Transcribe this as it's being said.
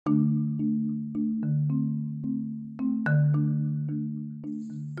Peace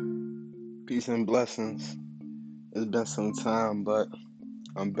and blessings. It's been some time, but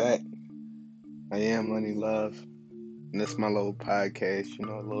I'm back. I am Lenny Love, and this is my little podcast,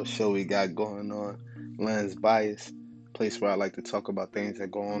 a little show we got going on. Lens Bias, place where I like to talk about things that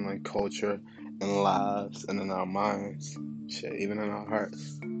go on in culture and lives and in our minds, shit, even in our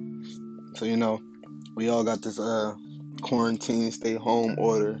hearts. So, we all got this quarantine, stay home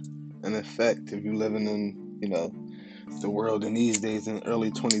order in effect if you living in, the world in these days in early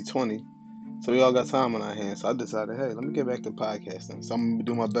 2020. So we all got time on our hands. So I decided, hey, let me get back to podcasting. So I'm gonna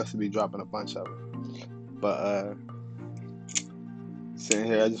do my best to be dropping a bunch of them. But sitting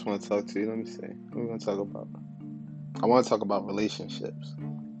here, I just want to talk to you. Let me see. What are we gonna talk about? I want to talk about relationships.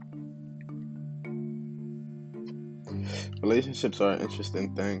 Relationships are an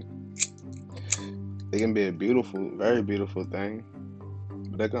interesting thing. They can be a beautiful, very beautiful thing,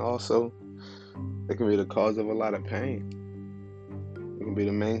 but they can be the cause of a lot of pain. It can be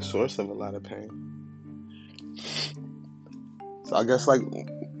the main source of a lot of pain. So I guess like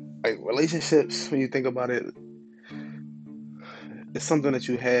relationships, when you think about it, it's something that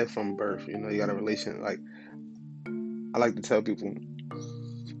you have from birth. You got a relation. Like I like to tell people,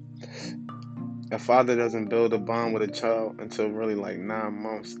 a father doesn't build a bond with a child until really like 9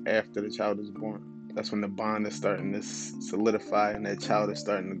 months after the child is born. That's when the bond is starting to solidify and that child is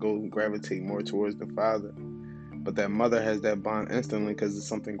starting to go gravitate more towards the father. But that mother has that bond instantly because it's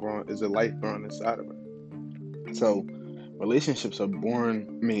something growing, is a life growing inside of her. So relationships are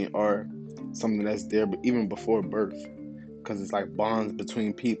born, are something that's there even before birth because it's like bonds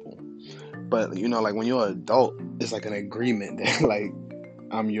between people. But like when you're an adult, it's like an agreement that like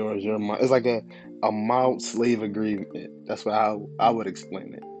I'm yours, you're mine. It's like a mild slave agreement. That's what I would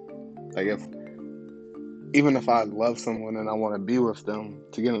explain it. Like even if I love someone and I want to be with them,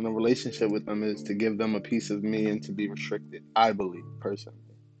 to get in a relationship with them is to give them a piece of me and to be restricted. I believe personally.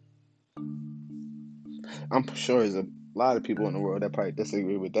 I'm sure there's a lot of people in the world that probably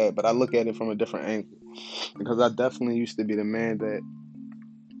disagree with that, but I look at it from a different angle because I definitely used to be the man that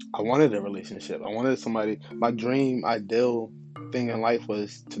I wanted a relationship. I wanted somebody. My dream, ideal thing in life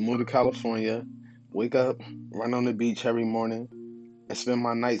was to move to California, wake up, run on the beach every morning, and spend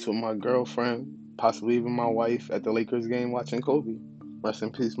my nights with my girlfriend, possibly even my wife, at the Lakers game watching Kobe. Rest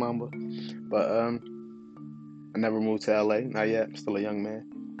in peace, Mamba. But I never moved to LA. Not yet. I'm still a young man.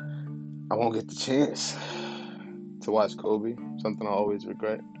 I won't get the chance to watch Kobe. Something I always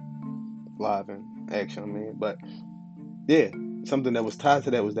regret. Live in action, But yeah, something that was tied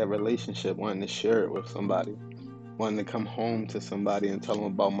to that was that relationship, wanting to share it with somebody, wanting to come home to somebody and tell them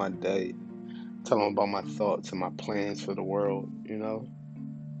about my day, tell them about my thoughts and my plans for the world.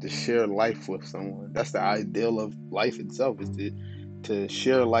 To share life with someone. That's the ideal of life itself, is to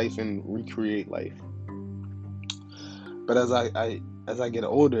share life and recreate life. But as I get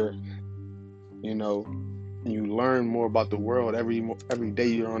older, you know, and you learn more about the world every day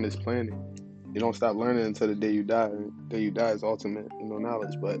you're on this planet. You don't stop learning until the day you die. And the day you die is ultimate,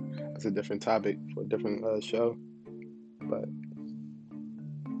 knowledge. But that's a different topic for a different show. But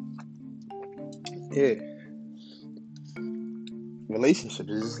yeah, relationships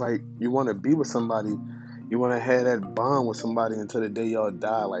is just like you want to be with somebody, you want to have that bond with somebody until the day y'all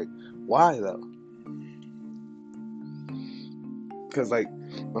die. Like, why though? Because like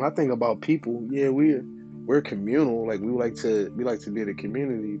when I think about people, yeah, we're communal. Like we like to be in a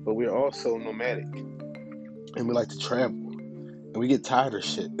community, but we're also nomadic, and we like to travel, and we get tired of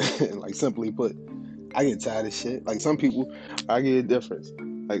shit. Like simply put, I get tired of shit. Like some people, I get a difference.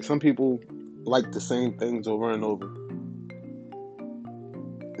 Like some people like the same things over and over,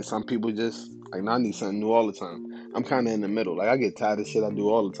 and some people just like, nah, I need something new all the time. I'm kind of in the middle. Like I get tired of shit I do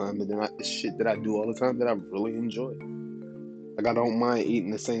all the time, but then the shit that I do all the time that I really enjoy. Like I don't mind eating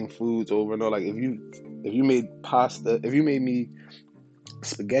the same foods over and over. Like if you made pasta, if you made me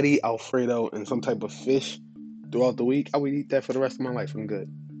spaghetti Alfredo and some type of fish throughout the week, I would eat that for the rest of my life. I'm good.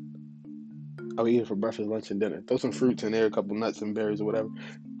 I would eat it for breakfast, lunch, and dinner. Throw some fruits in there, a couple nuts and berries or whatever.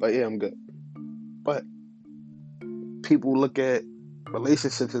 But yeah, I'm good. But people look at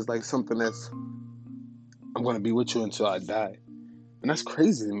relationships as like something that's, I'm gonna be with you until I die. And that's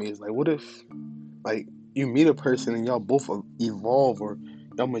crazy to me. It's like, what if like you meet a person and y'all both evolve, or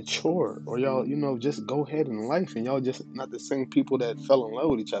y'all mature, or y'all just go ahead in life, and y'all just not the same people that fell in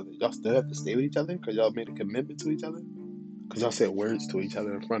love with each other. Y'all still have to stay with each other because y'all made a commitment to each other, because y'all said words to each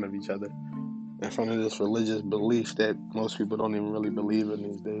other in front of each other, in front of this religious belief that most people don't even really believe in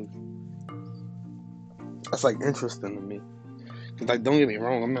these days. That's like interesting to me. 'Cause, like, don't get me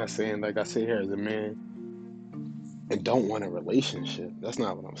wrong, I'm not saying like I sit here as a man and don't want a relationship. That's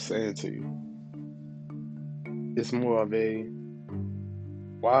not what I'm saying to you. It's more of a,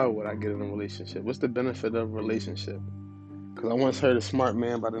 why would I get in a relationship? What's the benefit of a relationship? Because I once heard a smart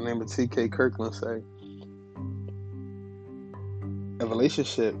man by the name of T.K. Kirkland say, a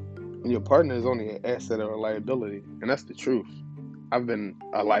relationship and your partner is only an asset or a liability. And that's the truth. I've been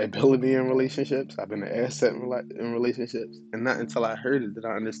a liability in relationships. I've been an asset in relationships. And not until I heard it did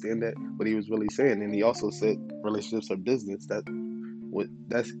I understand that what he was really saying. And he also said relationships are business. That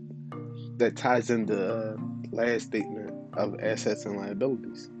ties into the last statement of assets and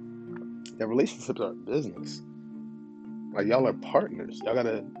liabilities. That relationships are business. Like, y'all are partners. Y'all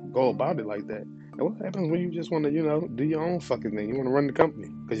gotta go about it like that. And what happens when you just want to, do your own fucking thing? You want to run the company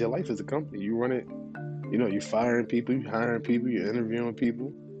because your life is a company. You run it. You're firing people, you're hiring people, you're interviewing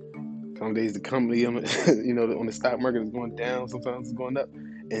people. Some days the company, on the stock market is going down. Sometimes it's going up,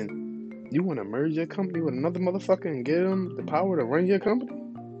 and you want to merge your company with another motherfucker and give them the power to run your company.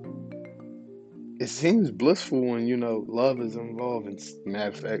 It seems blissful when love is involved. And matter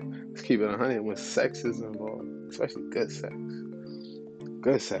of fact, let's keep it 100. When sex is involved, especially good sex.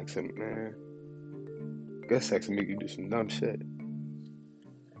 Good sex, man. Good sex will make you do some dumb shit.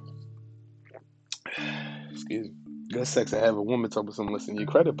 Excuse me. Good sex, I have a woman talk about something. Listen, your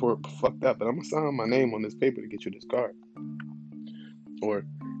credit report fucked up, but I'm gonna sign my name on this paper to get you this card. Or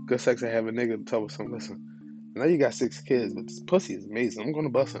good sex, I have a nigga talk about something. Listen, I know you got 6 kids, but this pussy is amazing. I'm gonna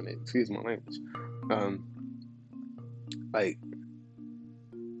bust on it. Excuse my language. Like,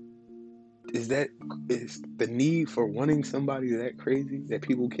 is the need for wanting somebody that crazy that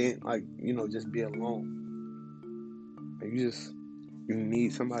people can't just be alone? Like, you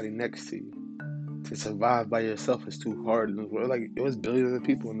need somebody next to you. To survive by yourself is too hard in this world. Like, there's billions of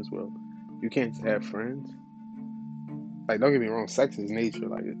people in this world. You can't just have friends. Like, don't get me wrong, sex is nature.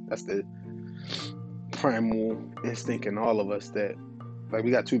 Like, that's the primal instinct in all of us that, like, we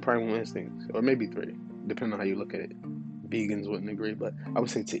got 2 primal instincts, or maybe 3, depending on how you look at it. Vegans wouldn't agree, but I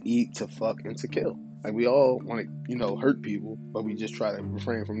would say to eat, to fuck, and to kill. Like, we all want to, hurt people, but we just try to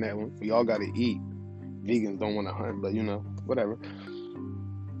refrain from that one. We all got to eat. Vegans don't want to hunt, but, whatever.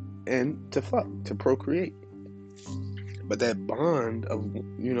 And to fuck, to procreate. But that bond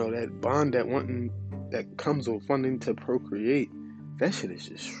that comes with wanting to procreate, that shit is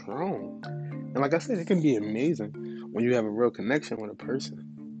just strong. And like I said, it can be amazing when you have a real connection with a person.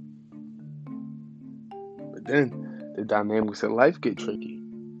 But then the dynamics of life get tricky.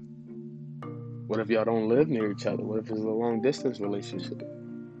 What if y'all don't live near each other? What if it's a long distance relationship?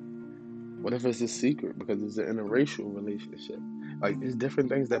 What if it's a secret because it's an interracial relationship? Like, there's different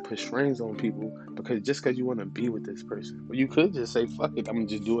things that put strains on people because you want to be with this person. Well, you could just say, fuck it, I'm going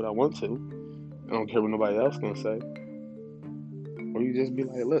to just do what I want to. I don't care what nobody else going to say. Or you just be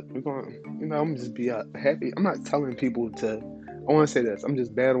like, look, we're going, I'm going to just be happy. I'm not telling people I want to say this. I'm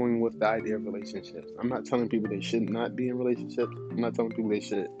just battling with the idea of relationships. I'm not telling people they should not be in relationships. I'm not telling people they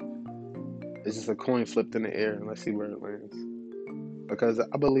should. It's just a coin flipped in the air, and let's see where it lands. Because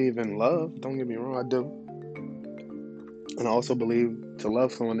I believe in love. Don't get me wrong, I do. And I also believe to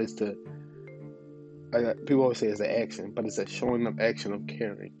love someone is people always say it's an action, but it's a showing of action of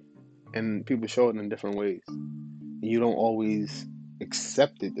caring. And people show it in different ways. You don't always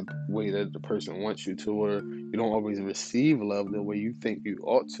accept it the way that the person wants you to, or you don't always receive love the way you think you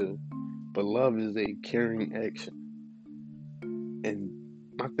ought to. But love is a caring action. And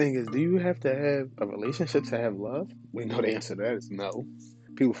my thing is, do you have to have a relationship to have love? We know the answer to that is no.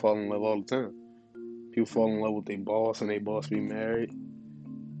 People fall in love all the time. People fall in love with their boss and their boss be married.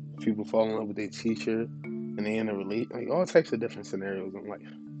 People fall in love with their teacher and they in a relationship. Like, all types of different scenarios in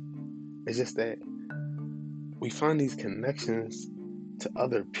life. It's just that we find these connections to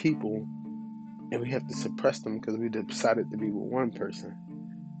other people and we have to suppress them because we decided to be with one person.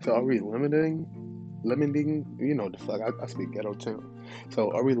 So are we limiting, the fuck, I speak ghetto too.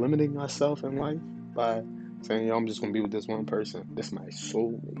 So are we limiting ourselves in life by saying, I'm just going to be with this one person? This my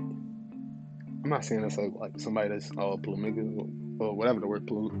soulmate. I'm not saying this like somebody that's all polygamous or whatever the word,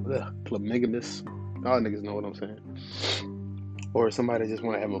 polygamous. All niggas know what I'm saying. Or somebody just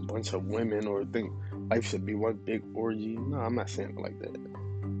want to have a bunch of women or think life should be one big orgy. No, I'm not saying it like that.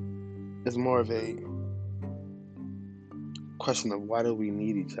 It's more of a question of why do we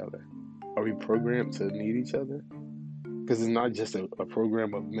need each other? Are we programmed to need each other? Because it's not just a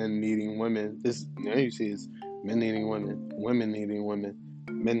program of men needing women. You see it's men needing women, women needing women,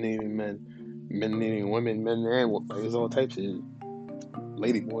 men needing men, men needing women, men and women. There's all types of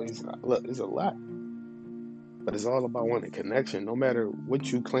lady boys. Look, there's a lot. But it's all about wanting connection. No matter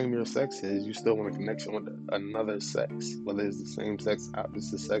what you claim your sex is, you still want a connection with another sex, whether it's the same sex,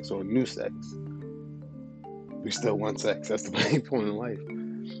 opposite sex, or new sex. We still want sex. That's the main point in life.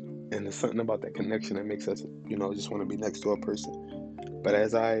 And there's something about that connection that makes us, just want to be next to a person. But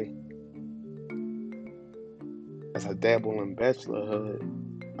as I dabble in bachelorhood,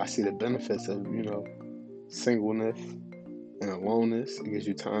 I see the benefits of, singleness and aloneness. It gives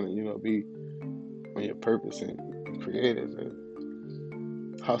you time to, be on your purpose and creative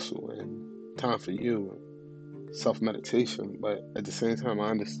and hustle and time for you and self meditation. But at the same time, I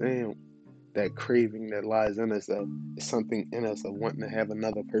understand that craving that lies in us, that is something in us of wanting to have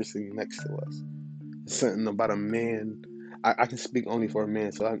another person next to us. It's something about a man. I can speak only for a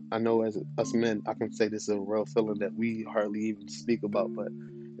man, so I know as us men, I can say this is a real feeling that we hardly even speak about, but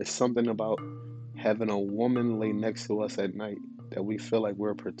it's something about having a woman lay next to us at night that we feel like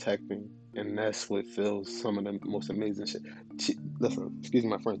we're protecting, and that's what feels some of the most amazing shit. Listen, excuse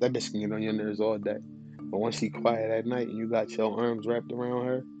my friends, that bitch can get on your nerves all day, but once she quiet at night and you got your arms wrapped around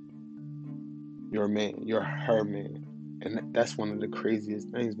her, you're a man. You're her man. And that's one of the craziest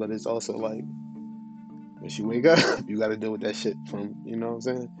things. But it's also like when she wake up, you got to deal with that shit from, you know what I'm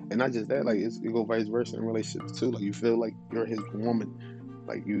saying? And not just that, like it go vice versa in relationships too. Like you feel like you're his woman.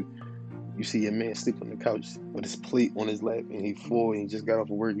 Like you see your man sleep on the couch with his plate on his lap and he full and he just got off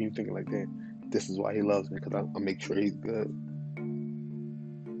of work and you thinking like, damn, this is why he loves me because I make sure he's good.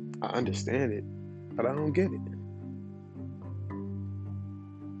 I understand it, but I don't get it.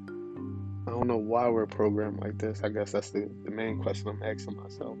 I don't know why we're programmed like this. I guess that's the main question I'm asking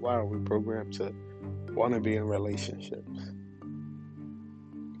myself. Why are we programmed to want to be in relationships?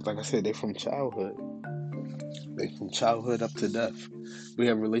 Like I said, they from childhood. They from childhood up to death. We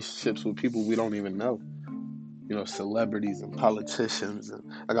have relationships with people we don't even know. Celebrities and politicians. And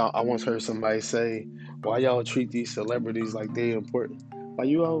like I once heard somebody say, "Why y'all treat these celebrities like they important? Why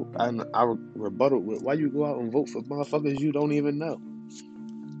you out?" And I rebutted with, "Why you go out and vote for motherfuckers you don't even know?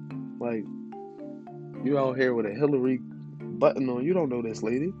 Like you out here with a Hillary button on. You don't know this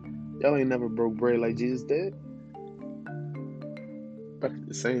lady. Y'all ain't never broke bread like Jesus did." But at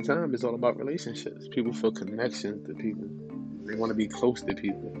the same time, it's all about relationships. People feel connections to people. They want to be close to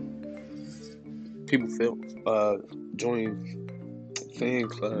people. People feel join fan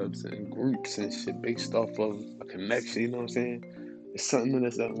clubs and groups and shit based off of a connection. You know what I'm saying? It's something in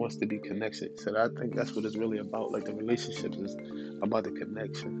us that wants to be connected. So I think that's what it's really about. Like the relationships is about the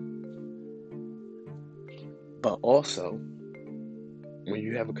connection. But also, when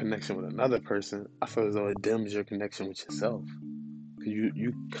you have a connection with another person, I feel as though it dims your connection with yourself. Cause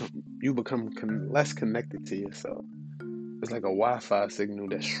you become less connected to yourself. It's like a Wi-Fi signal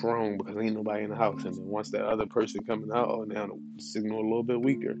that's strong because ain't nobody in the house, and then once that other person coming out, oh, now the signal a little bit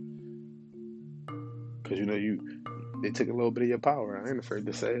weaker because they took a little bit of your power. I ain't afraid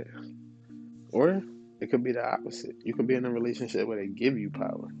to say it. Or it could be the opposite. You could be in a relationship where they give you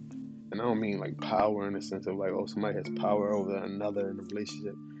power, and I don't mean like power in the sense of like, oh, somebody has power over another in a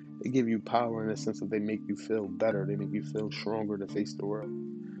relationship. They give you power in the sense that they make you feel better. They make you feel stronger to face the world.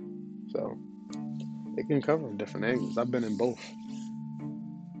 So it can come from different angles. I've been in both.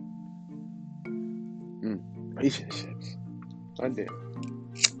 Relationships. I did.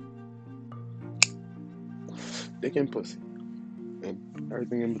 Dick and pussy. And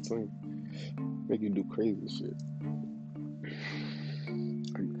everything in between. Make you do crazy shit.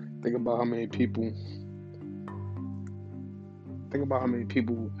 Think about how many people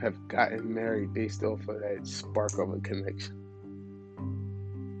have gotten married based off of that spark of a connection.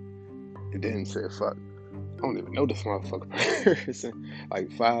 It didn't say fuck. I don't even know this motherfucker person.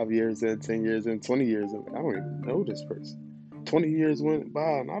 Like 5 years in, 10 years in, 20 years in, I don't even know this person. 20 years went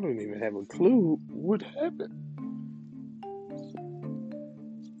by and I don't even have a clue what happened.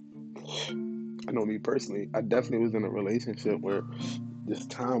 I know me personally, I definitely was in a relationship where this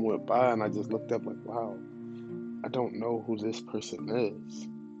time went by and I just looked up like, wow, I don't know who this person is.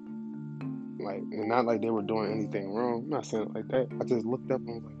 Like, and not like they were doing anything wrong. I'm not saying it like that. I just looked up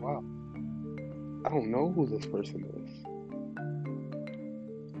and was like, wow, I don't know who this person is.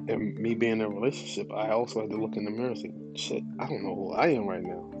 And me being in a relationship, I also had to look in the mirror and say, shit, I don't know who I am right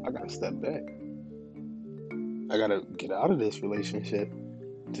now. I gotta step back. I gotta get out of this relationship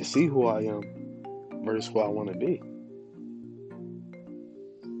to see who I am versus who I want to be.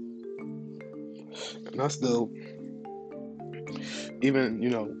 And I still, even,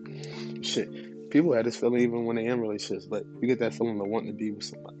 shit, people had this feeling even when they're in relationships, but you get that feeling of wanting to be with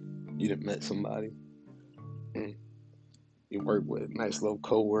somebody. You done met somebody, and you work with a nice little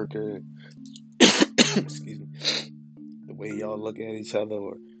coworker, excuse me, the way y'all look at each other,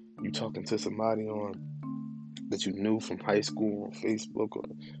 or you talking to somebody on that you knew from high school on Facebook or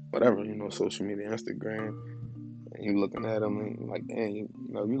whatever, social media, Instagram, and you looking at them and you're like, dang, you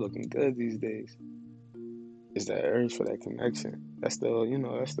looking good these days. is that urge for that connection. That's still,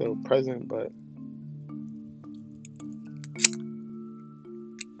 that's still present, but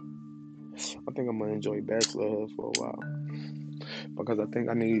I think I'm gonna enjoy bachelorhood for a while because I think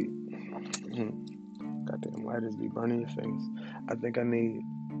I need. Goddamn lighters be burning your face. I think I need.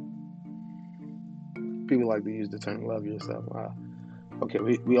 People like to use the term "love yourself." Wow. Okay,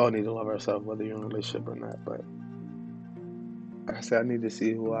 we all need to love ourselves, whether you're in a relationship or not. But like I said, I need to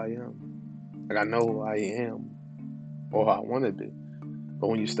see who I am. Like I know who I am or who I want to be. But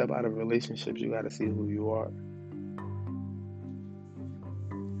when you step out of relationships, you got to see who you are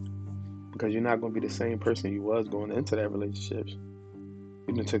because you're not going to be the same person you was going into that relationship.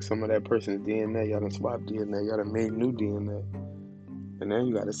 You done took some of that person's DNA, y'all done swapped DNA, y'all done made new DNA, and then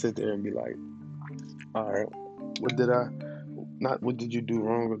you got to sit there and be like, all right, what did I? Not what did you do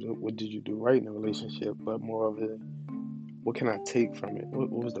wrong, or what did you do right in the relationship, but more of it, what can I take from it?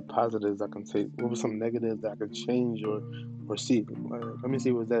 What was the positives I can take? What was some negatives that I could change or see? Let me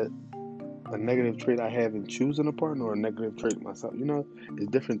see, was that a negative trait I have in choosing a partner or a negative trait myself? It's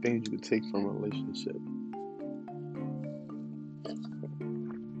different things you can take from a relationship.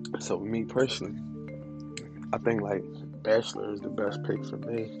 So me personally, I think like Bachelor is the best pick for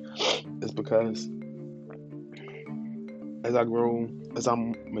me. It's because as I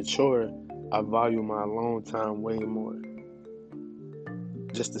mature, I value my alone time way more.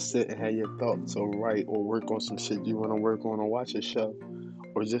 Just to sit and have your thoughts or write or work on some shit you want to work on or watch a show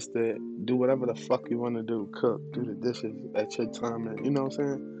or just to do whatever the fuck you want to do, cook, do the dishes at your time, and you know what I'm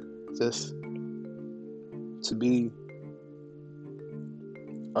saying? Just to be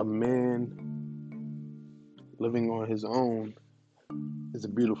a man living on his own is a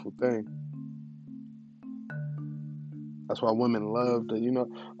beautiful thing. That's why women love to,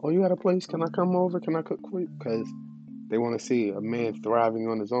 oh, you got a place? Can I come over? Can I cook for you? Because they want to see a man thriving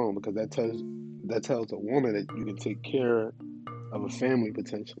on his own because that tells a woman that you can take care of a family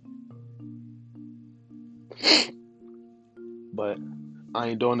potentially. But I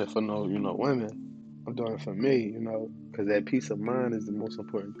ain't doing it for no, women. I'm doing it for me, because that peace of mind is the most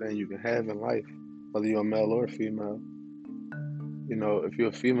important thing you can have in life, whether you're a male or a female. If you're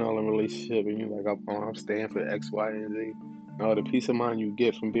a female in a relationship and you're like, I'm staying for X, Y, and Z, no, the peace of mind you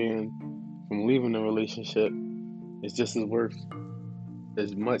get from leaving the relationship is just as worth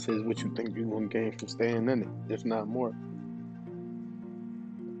as much as what you think you're gonna gain from staying in it, if not more.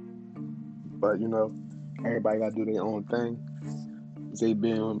 But everybody gotta do their own thing. There's 8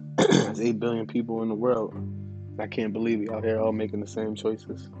 billion, there's 8 billion people in the world. I can't believe we out here all making the same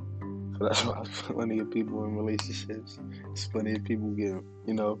choices. So that's why plenty of people in relationships. There's plenty of people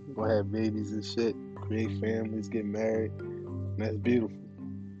gonna have babies and shit, create families, get married, and that's beautiful.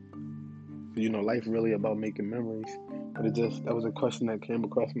 Life really about making memories. But that was a question that came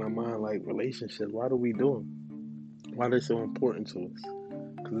across my mind, like relationships. Why do we do them? Why are they so important to us?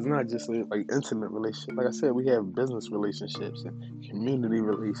 Because it's not just like intimate relationships. Like I said, we have business relationships and community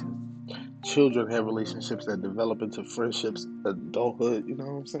relations. Children have relationships that develop into friendships, adulthood. You know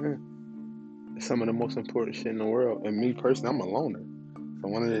what I'm saying? It's some of the most important shit in the world. And me personally, I'm a loner. So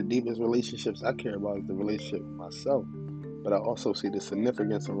one of the deepest relationships I care about is the relationship with myself. But I also see the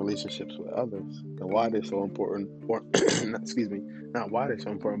significance of relationships with others and why they're so important. Or, excuse me, not why they're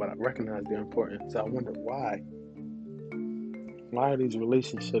so important, but I recognize their importance. So I wonder why. Why are these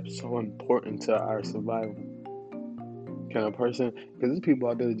relationships so important to our survival? Can a person, because there's people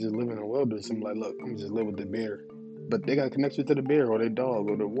out there that just live in the wilderness and be like, look, I'm just live with the bear. But they got a connection to the bear or their dog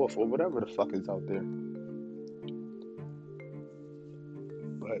or the wolf or whatever the fuck is out there.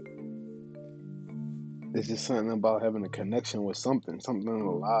 But it's just something about having a connection with something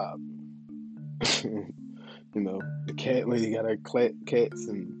alive. The cat lady got her cats,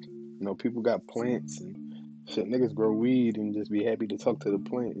 and people got plants and shit. Niggas grow weed and just be happy to talk to the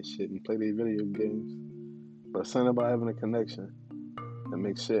plant and shit and play their video games. But something about having a connection that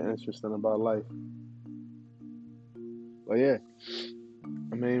makes shit interesting about life. But yeah,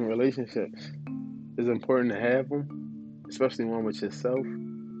 I mean, relationships. It's important to have them, especially one with yourself.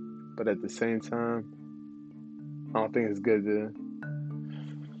 But at the same time, I don't think it's good to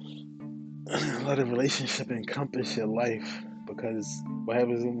let a relationship encompass your life because what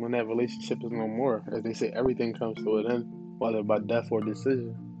happens when that relationship is no more? As they say, everything comes to an end, whether by death or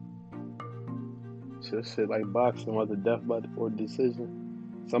decision. Just shit like boxing, whether death or decision.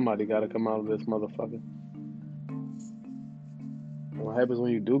 Somebody gotta come out of this motherfucker. And what happens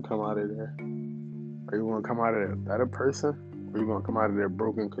when you do come out of there? Are you gonna come out of there a better person? Or are you gonna come out of there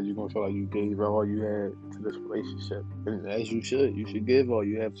broken because you're gonna feel like you gave all you had to this relationship? And as you should. You should give all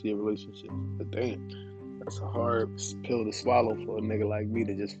you have to your relationship. But damn, that's a hard pill to swallow for a nigga like me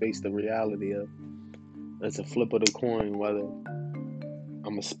to just face the reality of. It's a flip of the coin whether I'm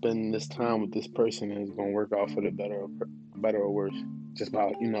gonna spend this time with this person and it's gonna work out for the better or worse. Just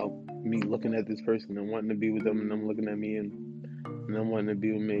by me looking at this person and wanting to be with them, and them looking at me and them wanting to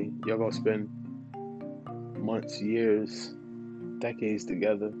be with me. Y'all gonna spend months, years, decades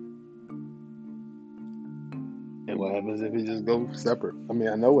together. And what happens if it just goes separate? I mean,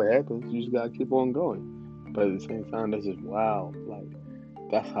 I know what happens. You just gotta keep on going. But at the same time, that's just wow. Like,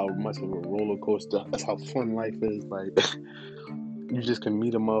 that's how much of a roller coaster. That's how fun life is. Like, you just can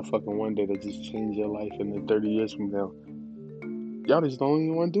meet a motherfucker one day that just change your life, and then 30 years from now, y'all just don't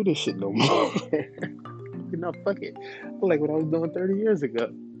even want to do this shit no more. Fuck it. I like what I was doing 30 years ago.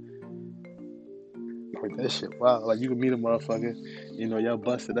 Like, that shit, wow. Like, you can meet a motherfucker, y'all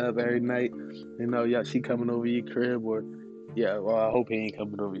busted up every night. Y'all, she coming over your crib, or, yeah, well, I hope he ain't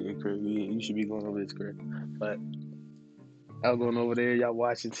coming over your crib. You should be going over his crib. But y'all going over there, y'all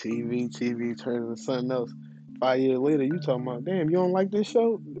watching TV turning to something else. 5 years later, you talking about, damn, you don't like this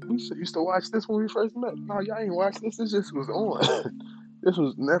show? We used to watch this when we first met. No, y'all ain't watch this. This just was on. This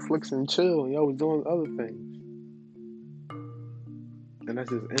was Netflix and chill, and y'all was doing other things. And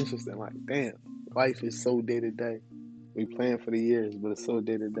that's just interesting. Like, damn, life is so day to day. We plan for the years, but it's so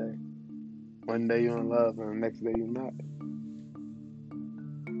day to day. One day you're in love, and the next day you're not.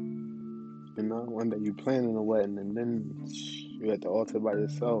 One day you planning a wedding, and then you at the altar by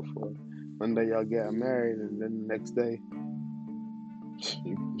yourself. Or one day y'all get married, and then the next day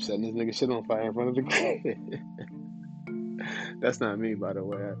you setting this nigga shit on fire in front of the crib. That's not me, by the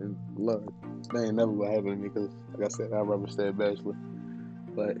way. And Lord, that ain't never gonna happen to me because, like I said, I'd rather stay a bachelor.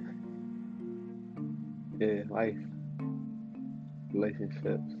 But yeah, life,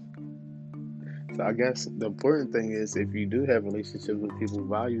 relationships. So I guess the important thing is, if you do have relationships with people,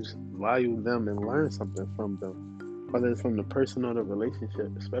 value them and learn something from them, whether it's from the person or the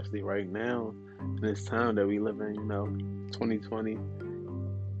relationship. Especially right now in this time that we live in, 2020,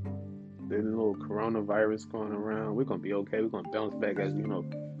 the little coronavirus going around. We're gonna be okay. We're gonna bounce back as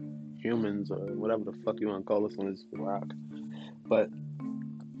humans, or whatever the fuck you want to call us on this rock. But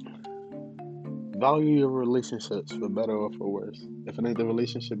value your relationships, for better or for worse. If it ain't the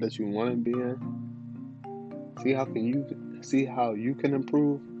relationship that you want to be in, see how you can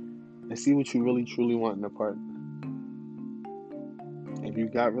improve, and see what you really truly want in a partner. If you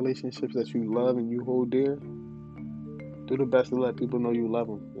got relationships that you love and you hold dear, do the best to let people know you love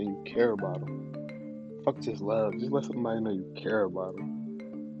them and you care about them. Fuck just love. Just let somebody know you care about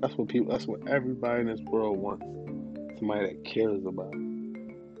them. That's what everybody in this world wants. Somebody that cares about them.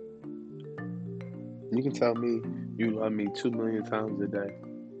 You can tell me you love me 2 million times a day.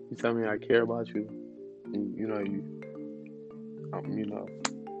 You tell me I care about you, and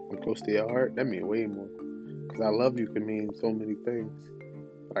I'm close to your heart. That means way more. Because I love you can mean so many things.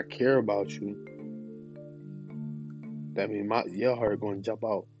 But I care about you. That means your heart going to jump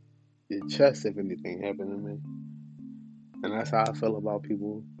out your chest if anything happened to me. And that's how I feel about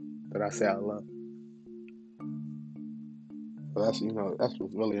people that I say I love. So that's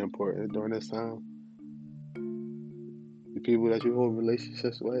what's really important during this time. The people that you hold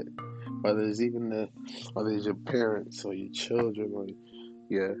relationships with, whether it's your parents or your children or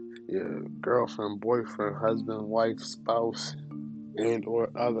your girlfriend, boyfriend, husband, wife, spouse, and or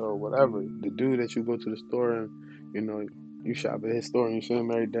other or whatever. The dude that you go to the store and you shop at his store and you see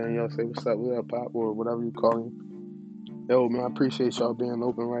him every day and y'all say what's up, Pop, or whatever you call him. Yo, man, I appreciate y'all being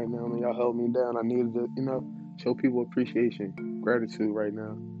open right now, man. Y'all held me down. I needed to, show people appreciation, gratitude right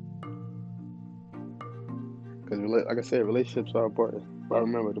now. Because, like I said, relationships are important. But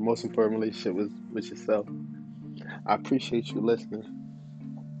remember, the most important relationship is with yourself. I appreciate you listening.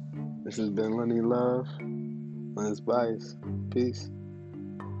 This has been Lenny Love. Lens Bias. Peace.